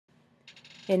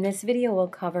In this video, we'll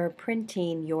cover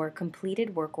printing your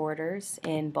completed work orders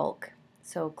in bulk.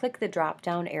 So click the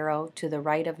drop-down arrow to the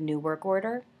right of New Work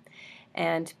Order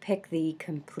and pick the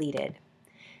Completed.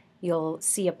 You'll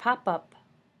see a pop-up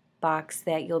box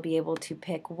that you'll be able to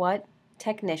pick what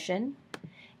technician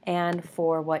and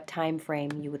for what time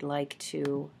frame you would like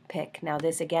to pick. Now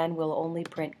this again will only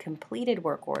print completed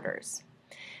work orders.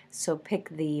 So pick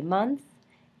the month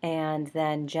and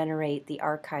then generate the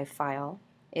archive file.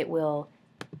 It will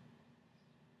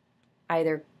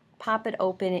either pop it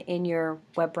open in your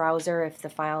web browser if the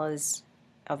file is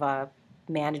of a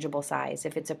manageable size.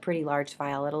 If it's a pretty large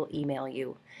file, it'll email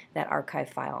you that archive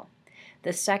file.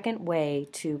 The second way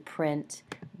to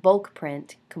bulk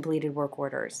print completed work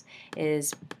orders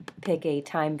is pick a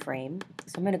time frame.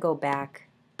 So I'm going to go back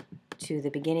to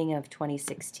the beginning of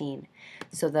 2016.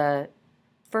 So the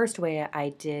first way I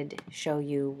did show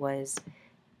you was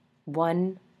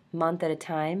 1 month at a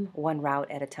time, 1 route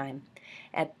at a time.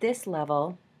 At this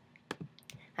level,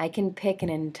 I can pick an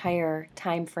entire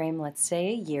time frame, let's say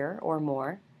a year or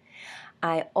more.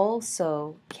 I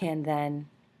also can then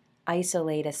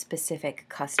isolate a specific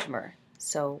customer.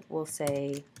 So we'll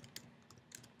say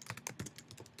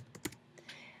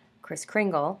Chris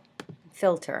Kringle,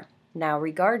 filter. Now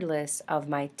regardless of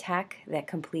my tech that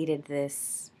completed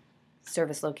this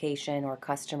service location or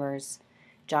customers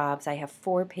jobs, I have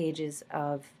 4 pages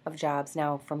of jobs.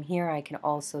 Now from here I can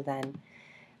also then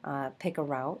pick a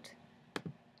route,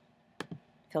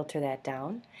 filter that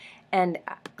down, and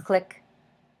click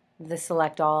the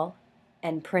select all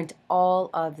and print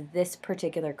all of this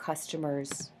particular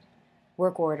customer's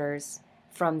work orders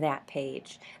from that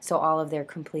page, so all of their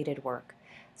completed work.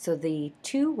 So the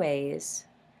 2 ways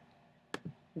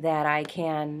that I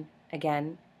can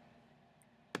again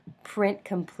print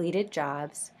completed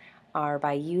jobs are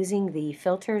by using the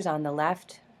filters on the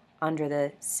left under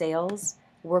the sales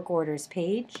work orders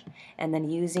page, and then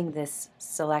using this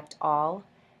select all,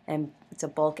 and it's a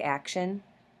bulk action,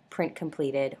 print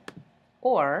completed,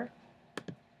 or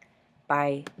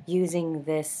by using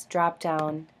this drop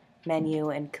down menu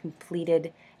and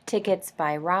completed tickets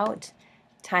by route,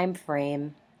 time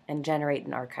frame, and generate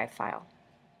an archive file.